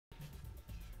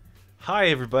Hi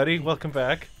everybody, welcome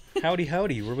back. Howdy,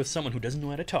 howdy. We're with someone who doesn't know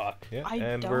how to talk. Yeah, I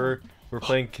and don't. we're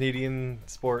playing Canadian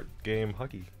sport game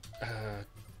hockey.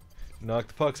 Knock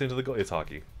the pucks into the goal. It's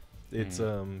hockey. It's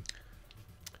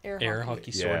Air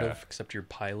hockey, sort Yeah. of, except you're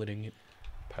piloting it.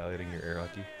 piloting your air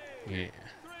hockey. Yeah.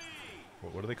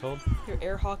 What are they called? You're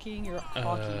air hockeying your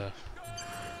hockey.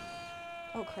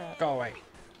 Oh crap. Go away.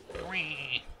 Wah,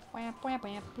 wah, wah,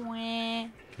 wah.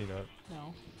 Can you not?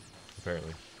 No.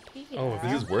 Apparently. Oh,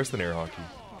 This is worse than air hockey.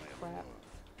 Oh crap.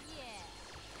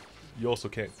 You also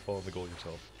can't fall in the goal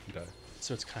yourself. You die.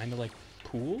 So it's kind of like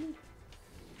pool? Do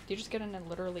you just get in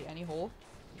literally any hole?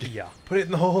 Yeah. Put it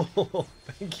in the hole.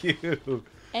 Thank you.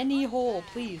 Any hole,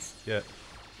 please. Yeah.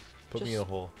 Put me in a Just-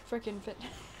 hole. Frickin' fit.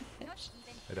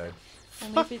 I died.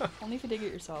 only if you dig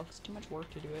it yourself. It's too much work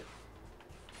to do it.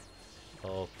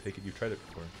 I'll take it. You tried it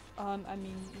before. I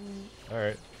mean, All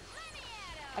right.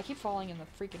 I keep falling in the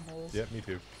freaking holes. Yeah, me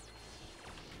too.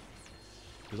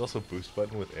 There's also a boost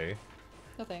button with A,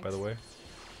 No thanks. by the way.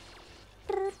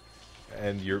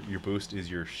 And your boost is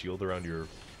your shield around your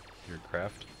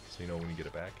craft, so you know when you get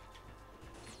it back.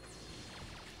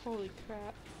 Holy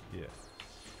crap. Yeah.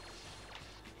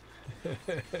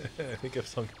 I think I've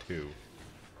sunk 2.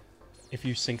 If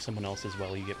you sink someone else as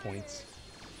well, you get points.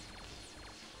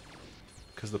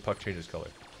 Because the puck changes color.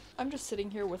 I'm just sitting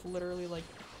here with literally like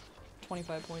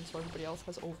 25 points while everybody else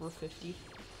has over 50.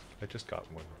 I just got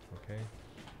one, okay?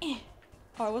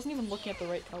 Oh, I wasn't even looking at the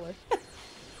right color.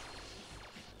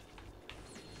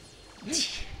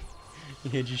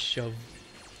 Yeah, just shove.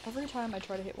 Every time I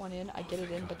try to hit one in, I get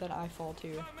it in, but then I fall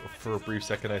too. For a brief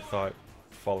second I thought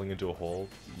falling into a hole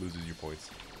loses your points.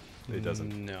 It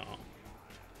doesn't. No.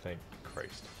 Thank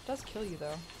Christ. It does kill you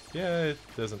though. Yeah, it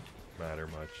doesn't matter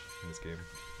much in this game.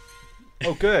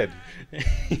 Oh, good!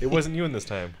 It wasn't you in this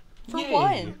time. For Yay.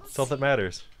 once! It's all that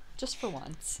matters Just for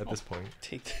once. at this point.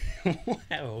 Take.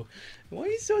 Wow. Why are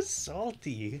you so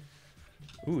salty?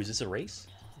 Ooh, is this a race?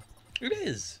 It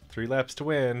is. 3 laps to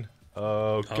win.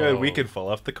 Oh, good. We Oh. can fall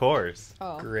off the course.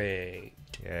 Oh. Great.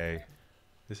 Yay.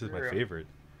 This is my Yeah. favorite.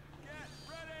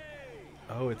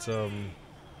 Oh, it's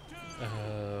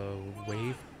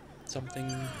Wave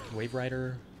something? Wave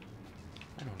Rider?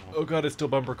 I don't know. oh god, it's still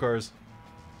bumper cars.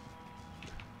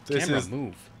 This Camera is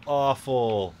move.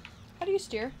 awful. How do you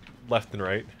steer? Left and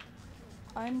right.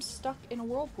 I'm stuck in a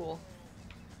whirlpool.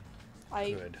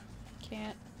 I Good.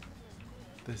 can't.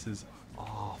 This is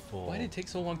awful. Why did it take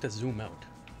so long to zoom out?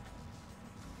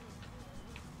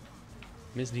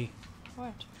 Misty,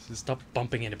 What? This is stop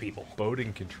bumping into people.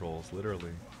 boating controls,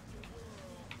 literally.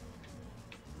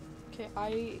 Okay,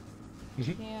 I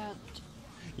can't.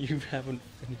 You haven't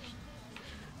finished.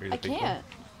 Are you the I pink one? can't.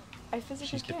 I physically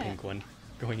She's the can't. pink one,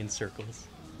 going in circles.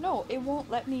 No, it won't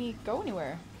let me go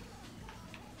anywhere.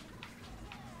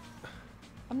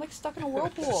 I'm like stuck in a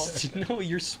whirlpool. No,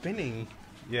 you're spinning.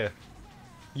 Yeah.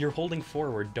 You're holding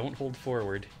forward. Don't hold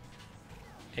forward.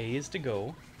 A is to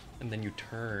go, and then you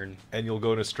turn. And you'll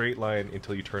go in a straight line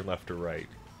until you turn left or right.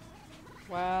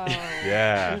 Wow.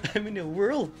 Yeah. I'm in a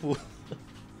whirlpool.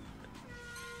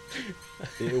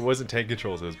 It wasn't tank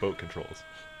controls, it was boat controls.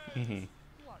 Mm-hmm.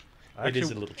 I It is a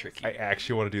actually- little tricky. I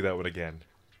actually want to do that one again.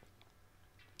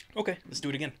 Okay, let's do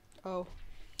it again. Oh.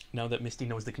 Now that Misty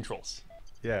knows the controls.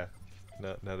 Yeah.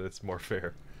 Now that it's more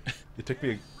fair. It took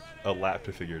me a lap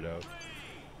to figure it out.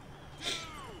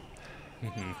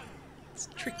 Mm-hmm. It's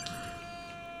tricky.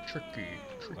 Tricky.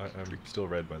 I'm still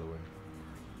red, by the way.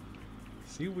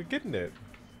 See, we're getting it.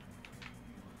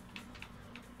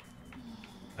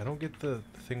 I don't get the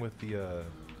thing with the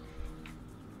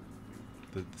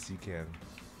C can.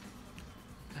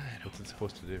 I don't What's it know.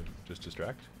 supposed to do? Just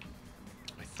distract?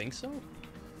 I think so.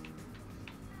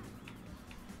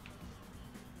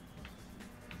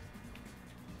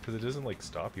 Because it doesn't like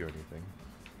stop you or anything.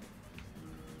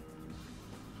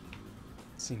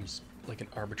 Seems like an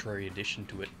arbitrary addition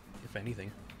to it, if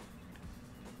anything.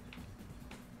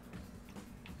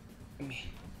 Me.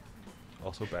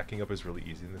 Also, backing up is really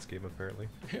easy in this game, apparently.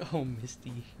 Oh, Misty,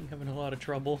 you having a lot of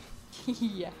trouble.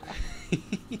 Yeah.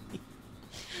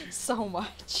 So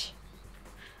much.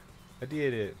 I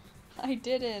did it. I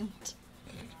didn't.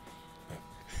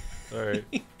 Alright.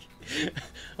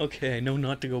 Okay, I know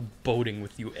not to go boating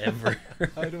with you ever.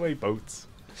 How do I boats?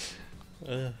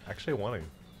 Uh, Actually, I want to.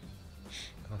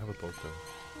 I don't have a boat,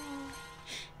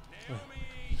 though.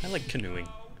 I like canoeing.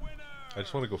 I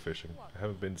just want to go fishing. I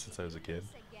haven't been since I was a kid.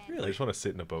 I Really? just want to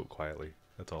sit in a boat quietly.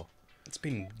 That's all. It's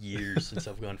been years since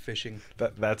I've gone fishing.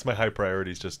 That's my high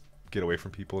priority, is just get away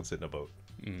from people and sit in a boat.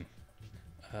 Mm.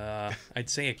 I'd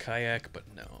say a kayak, but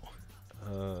no.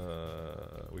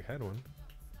 We had one.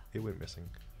 It went missing.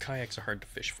 Kayaks are hard to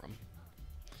fish from.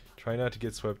 Try not to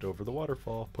get swept over the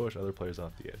waterfall. Push other players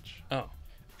off the edge. Oh.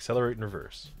 Accelerate and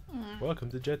reverse.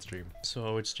 Welcome to Jetstream.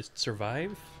 So it's just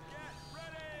survive?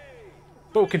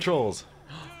 Boat controls.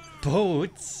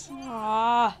 Boats?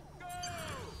 Ah.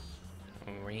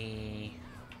 Wee.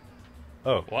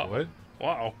 Oh, Wow. what?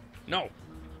 Wow. No.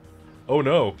 Oh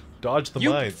no. Dodge the You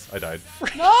mines. I died.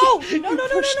 No! No, no, no, no,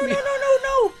 pushed no, me. no,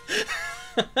 no,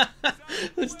 no, no!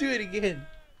 Let's do it again.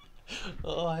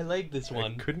 Oh, I like this I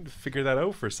one. couldn't figure that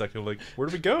out for a second. Like, where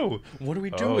do we go? What are we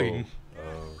doing?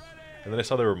 Oh. And then I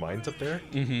saw there were mines up there.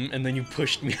 Mm-hmm. And then you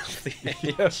pushed me off the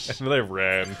edge. Yes. And then I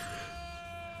ran.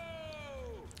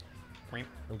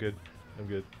 I'm good. I'm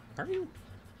good. Are you?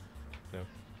 No.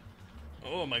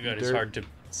 Oh my god, Dirt. it's hard to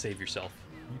save yourself.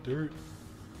 You dirt.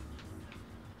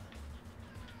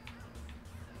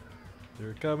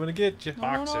 They're coming to get you. No,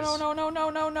 Boxes. no, no, no, no,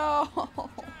 no, no, no.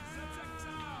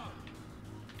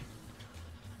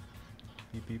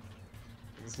 Beep beep.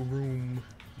 Vroom.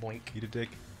 Boink. Eat a dick.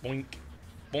 Boink.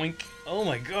 Boink. Oh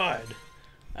my god.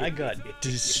 I got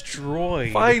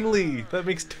destroyed. Finally! That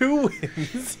makes 2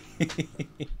 wins! That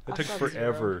I took thought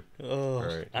forever. Oh,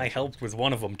 Alright. I helped with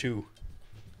one of them too.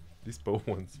 These both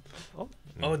ones. Oh,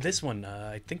 Oh, this one,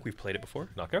 I think we've played it before.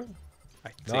 knockout?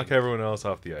 I Knock think. everyone else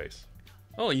off the ice.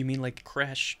 Oh, you mean like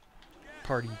Crash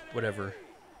Party, whatever.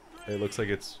 It looks like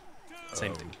it's...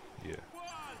 Same thing. Yeah.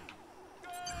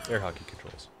 Air hockey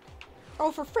controls.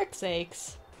 Oh, for frick's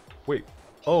sakes. Wait.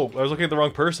 Oh, I was looking at the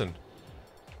wrong person.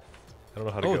 I don't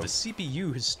know how to Oh, go. the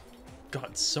CPU has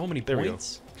got so many There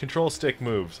points. we go. Control stick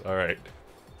moves. Alright.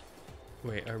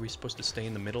 Wait, are we supposed to stay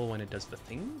in the middle when it does the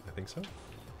thing? I think so.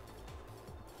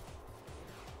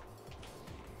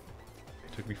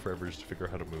 It took me forever just to figure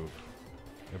out how to move.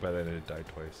 And by then it had died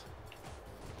twice.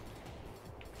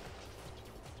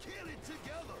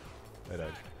 I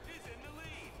died.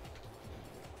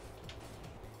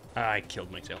 I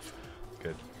killed myself.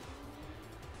 Good.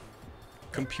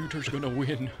 Computer's gonna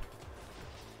win.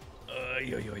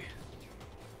 Ay, ay, ay.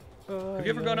 Have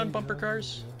you ever gone on bumper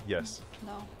cars? Yes.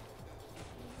 No.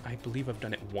 I believe I've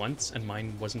done it once, and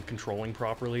mine wasn't controlling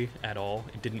properly at all.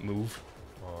 It didn't move.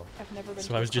 Oh, I've never been So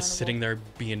to I a was just carnival. sitting there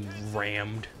being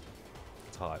rammed.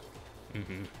 it's hot.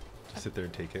 Mm-hmm. Just sit there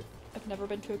and take it. I've never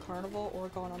been to a carnival or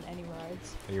gone on any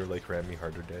rides. And you're like, ram me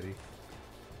harder, daddy.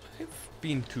 I've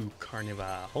been to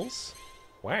carnivals.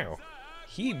 Wow.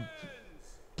 He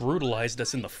brutalized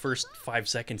us in the first 5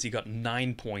 seconds. He got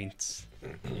 9 points.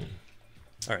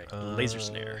 Alright, laser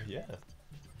snare. Yeah.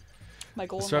 My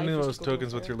goal in Surrounding life those is to go to a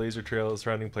tokens with fair. your laser trail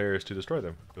surrounding players to destroy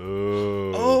them.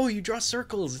 Oh. Oh, you draw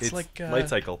circles. It's, It's like light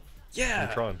cycle. Yeah.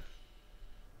 Tron.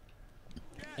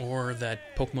 Or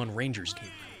that Pokemon Rangers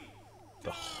game.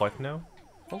 The what now?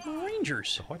 Pokemon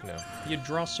Rangers. The what now? You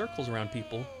draw circles around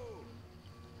people.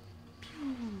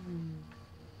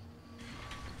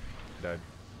 I died.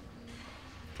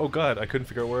 Oh god, I couldn't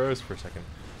figure out where I was for a second.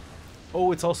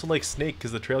 Oh, it's also like Snake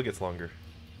because the trail gets longer.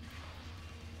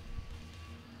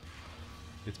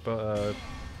 It's shitty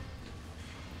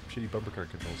bumper car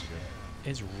controls again.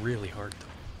 It's really hard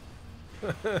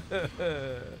though.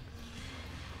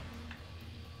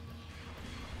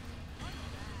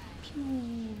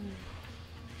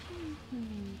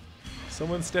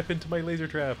 Someone step into my laser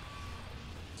trap.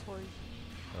 Sorry.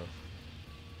 Oh.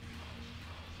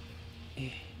 Eh.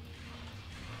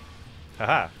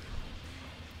 Haha.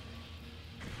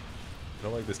 I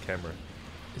don't like this camera.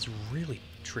 It's really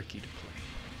tricky to play.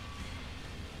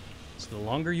 So the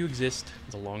longer you exist,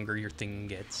 the longer your thing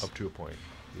gets. Up to a point.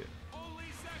 Yeah.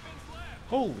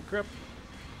 Holy crap.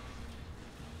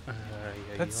 Yeah,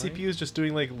 That CPU is just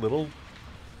doing like little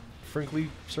frinkly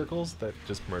circles that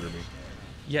just murder me.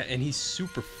 Yeah, and he's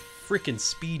super freaking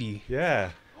speedy.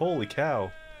 Yeah. Holy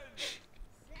cow.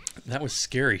 That was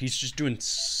scary. He's just doing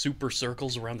super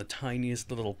circles around the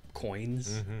tiniest little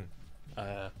coins.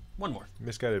 Mm-hmm. One more.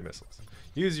 Misguided missiles.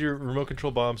 Use your remote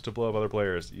control bombs to blow up other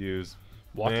players. Use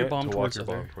Walk your bomb to towards walk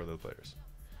your other. bomb toward other players.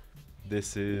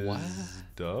 This is What?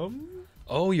 dumb.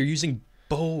 Oh, you're using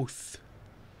both.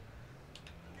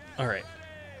 All right.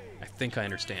 I think I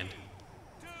understand.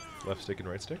 Left stick and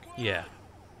right stick. Yeah.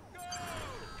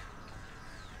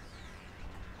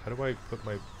 How do I put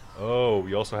my... Oh,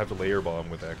 you also have to layer bomb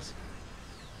with X.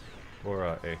 Or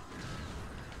A.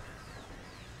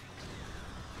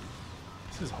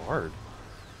 This is hard.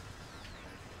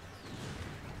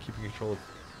 Keeping control of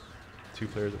 2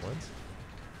 players at once?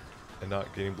 And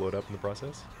not getting blown up in the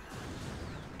process?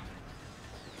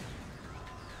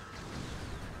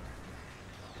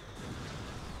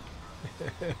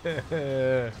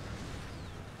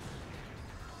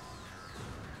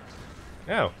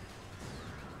 Ow.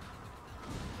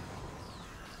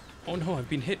 Oh no, I've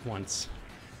been hit once.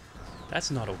 That's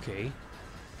not okay.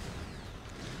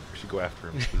 We should go after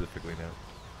him specifically now.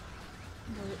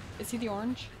 Is he the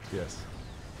orange? Yes.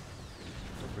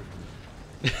 Don't wait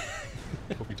for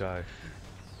me. Hope you die.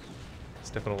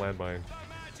 Step on a landmine.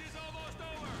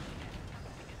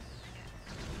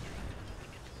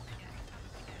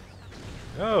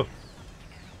 Oh!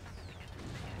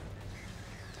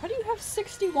 How do you have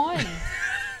 61?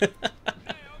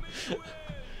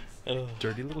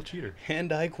 Dirty Little cheater.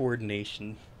 hand-eye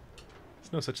coordination.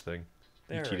 There's no such thing.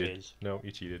 There You it cheated. is. No,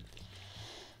 you cheated.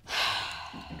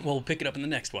 Well, we'll pick it up in the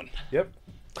next one. Yep.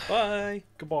 Bye.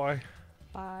 Goodbye.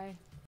 Bye.